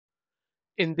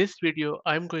In this video,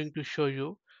 I'm going to show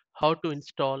you how to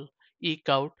install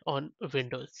Ecoute on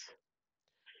Windows.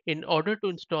 In order to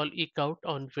install Ecoute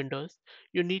on Windows,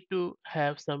 you need to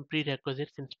have some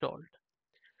prerequisites installed.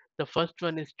 The first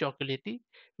one is Chocolatey,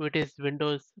 which is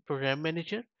Windows Program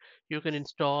Manager. You can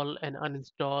install and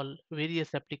uninstall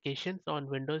various applications on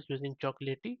Windows using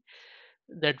Chocolatey.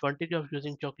 The advantage of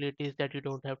using Chocolatey is that you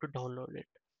don't have to download it.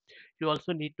 You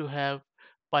also need to have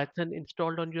Python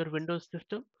installed on your Windows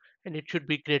system, and it should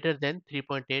be greater than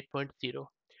 3.8.0.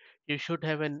 You should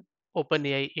have an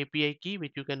OpenAI API key,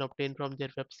 which you can obtain from their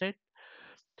website,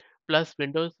 plus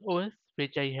Windows OS,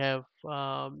 which I have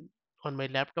on my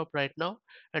laptop right now,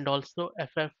 and also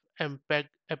FFmpeg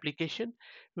application,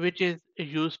 which is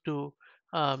used to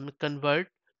convert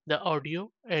the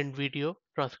audio and video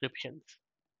transcriptions,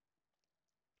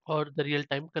 or the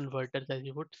real-time converters, as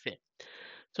you would say.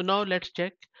 So now let's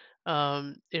check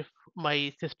if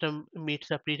my system meets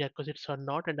the prerequisites or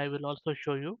not, and I will also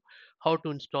show you how to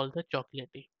install the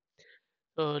Chocolatey.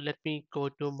 So let me go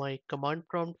to my command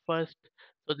prompt first.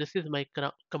 So this is my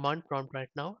command prompt right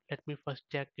now. Let me first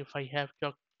check if I have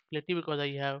Chocolatey, because I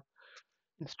have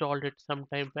installed it some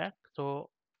time back. So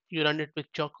you run it with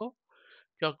Choco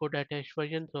dash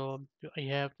version. So I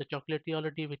have the Chocolatey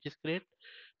already, which is great.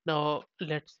 Now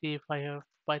let's see if I have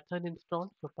Python installed.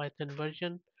 So Python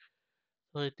version,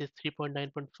 so it is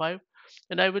 3.9.5,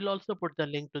 and I will also put the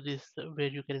link to this where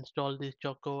you can install this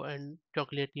Choco and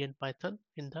Chocolatey and Python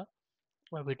in the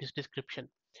video's description.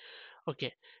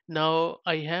 Okay, now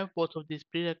I have both of these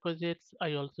prerequisites.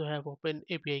 I also have open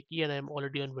API key and I'm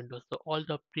already on Windows. So all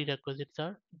the prerequisites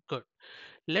are good.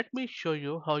 Let me show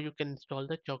you how you can install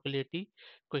the Chocolatey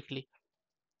quickly.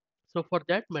 So for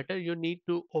that matter, you need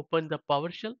to open the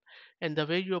PowerShell, and the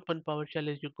way you open PowerShell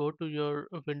is you go to your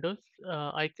Windows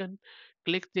icon,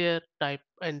 click there, type,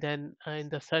 and then in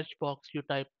the search box you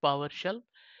type PowerShell.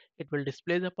 It will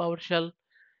display the PowerShell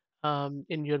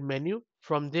in your menu.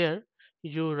 From there,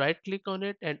 you right click on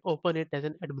it and open it as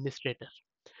an administrator.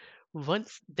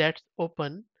 Once that's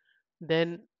open,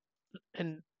 then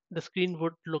and the screen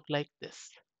would look like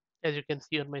this, as you can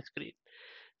see on my screen.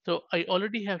 So I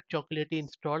already have Chocolatey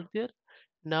installed there.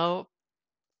 Now,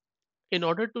 in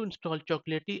order to install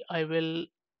Chocolatey, I will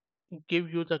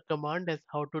give you the command as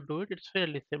how to do it. It's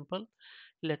fairly simple.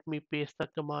 Let me paste the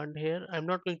command here. I'm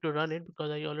not going to run it because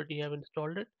I already have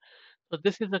installed it. So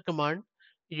this is the command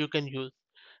you can use.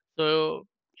 So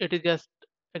it is just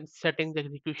setting the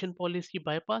execution policy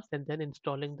bypass and then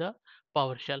installing the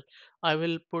PowerShell. I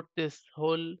will put this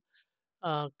whole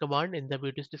command in the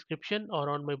video's description or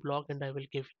on my blog, and I will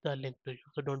give the link to you.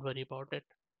 So don't worry about it.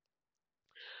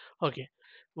 Okay.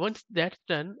 Once that's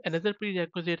done, another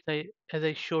prerequisite as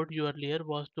I showed you earlier,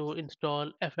 was to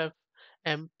install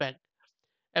FFmpeg.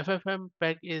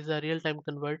 FFmpeg is a real-time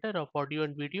converter of audio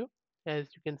and video, as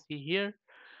you can see here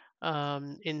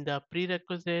in the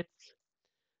prerequisites,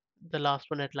 the last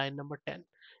one at line number 10.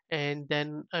 And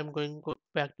then I'm going to go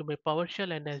back to my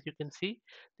PowerShell, and as you can see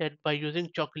that by using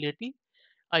Chocolatey,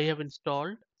 I have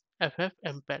installed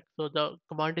FFmpeg. So the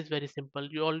command is very simple.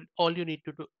 All you need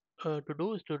to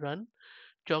do is to run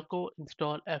Choco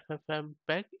install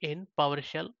FFmpeg in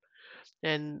PowerShell.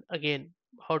 And again,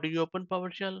 how do you open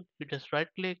PowerShell? You just right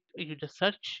click, you just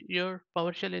search your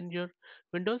PowerShell in your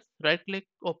Windows, right click,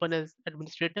 open as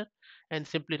administrator, and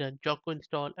simply run Choco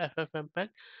install FFmpeg,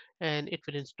 and it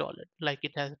will install it like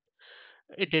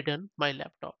it did on my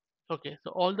laptop. Okay,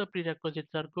 so all the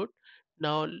prerequisites are good.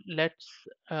 Now let's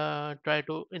try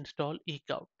to install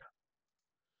Ecoute.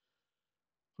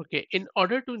 Okay, in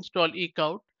order to install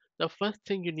Ecout, the first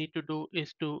thing you need to do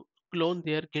is to clone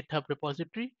their GitHub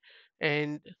repository.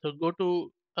 And so go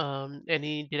to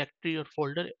any directory or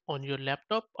folder on your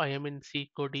laptop. I am in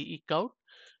C code Ecout.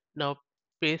 Now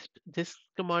paste this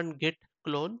command git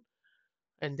clone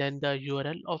and then the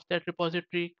URL of that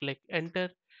repository. Click enter.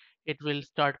 It will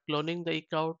start cloning the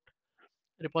Ecout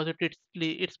repository.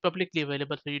 It's publicly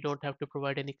available, so you don't have to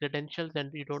provide any credentials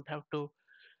and you don't have to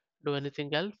do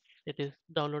anything else. It is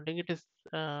downloading. It is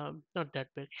not that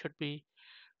big, should be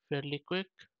fairly quick.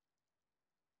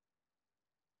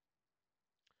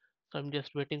 So I'm just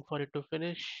waiting for it to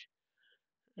finish.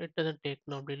 It doesn't take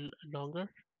normally longer.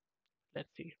 Let's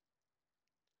see.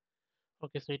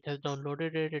 Okay, so it has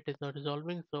downloaded it. It is not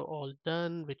resolving. So all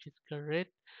done, which is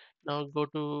correct. Now go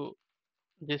to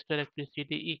this directory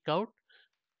cd ecout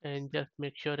and just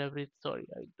make sure sorry,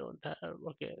 I don't have.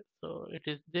 Okay, so it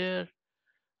is there.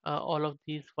 All of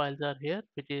these files are here,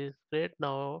 which is great.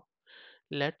 Now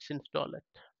let's install it.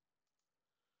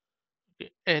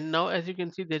 Okay. And now as you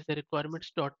can see, there's a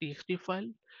requirements.txt file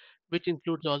which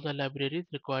includes all the libraries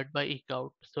required by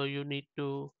Ecout. So you need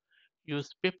to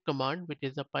use pip command, which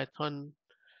is a Python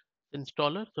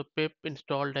installer. So pip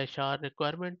install -r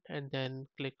requirement and then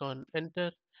click on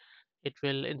enter. It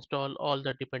will install all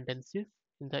the dependencies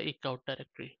in the Ecoute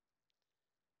directory.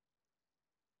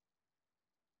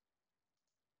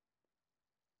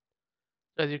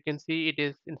 So as you can see, it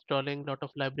is installing a lot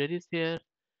of libraries here,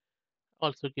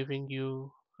 also giving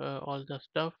you all the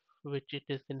stuff which it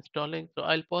is installing. So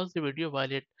I'll pause the video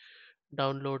while it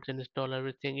downloads and install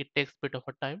everything. It takes a bit of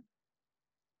a time.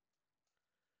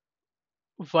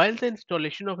 While the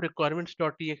installation of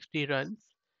requirements.txt runs,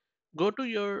 go to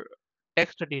your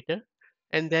text editor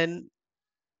and then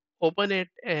open it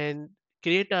and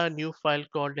create a new file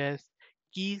called as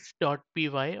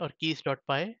keys.py or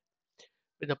keys.py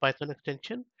with a Python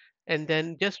extension. And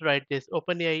then just write this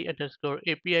OpenAI underscore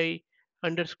API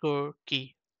underscore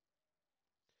key.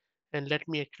 And let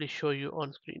me actually show you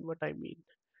on screen what I mean.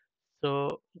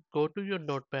 So go to your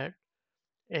notepad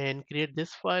and create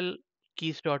this file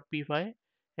keys.py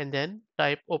and then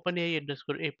type OpenAI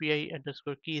underscore API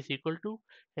underscore key is equal to,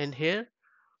 and here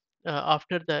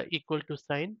after the equal to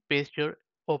sign, paste your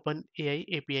OpenAI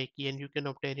API key and you can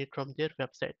obtain it from their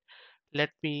website. Let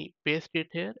me paste it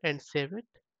here and save it.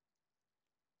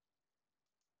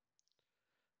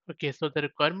 Okay, so the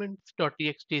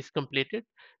requirements.txt is completed.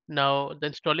 Now the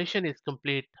installation is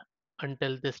complete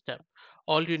until this step.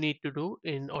 All you need to do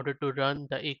in order to run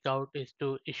the Ecoute is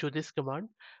to issue this command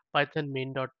python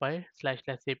main.py /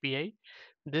 API.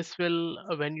 This will,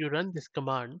 when you run this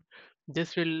command,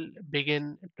 this will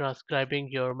begin transcribing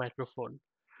your microphone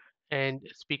and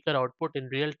speaker output in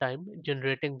real time,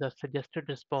 generating the suggested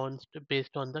response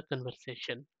based on the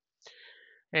conversation.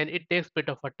 And it takes a bit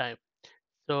of a time.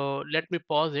 So let me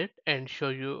pause it and show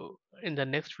you in the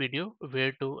next video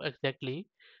where to exactly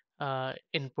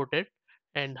input it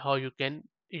and how you can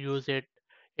use it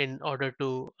in order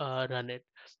to run it.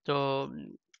 So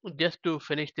just to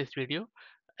finish this video,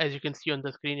 as you can see on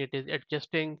the screen, it is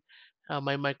adjusting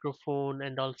my microphone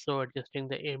and also adjusting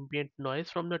the ambient noise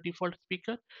from the default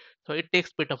speaker. So it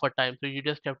takes bit of a time. So you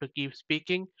just have to keep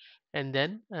speaking and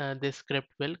then this script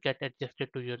will get adjusted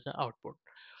to your the output.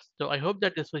 So I hope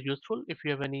that this was useful. If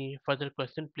you have any further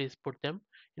question, please put them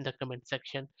in the comment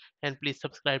section and please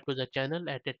subscribe to the channel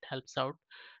as it helps out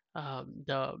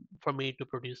for me to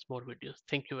produce more videos.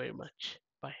 Thank you very much.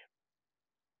 Bye.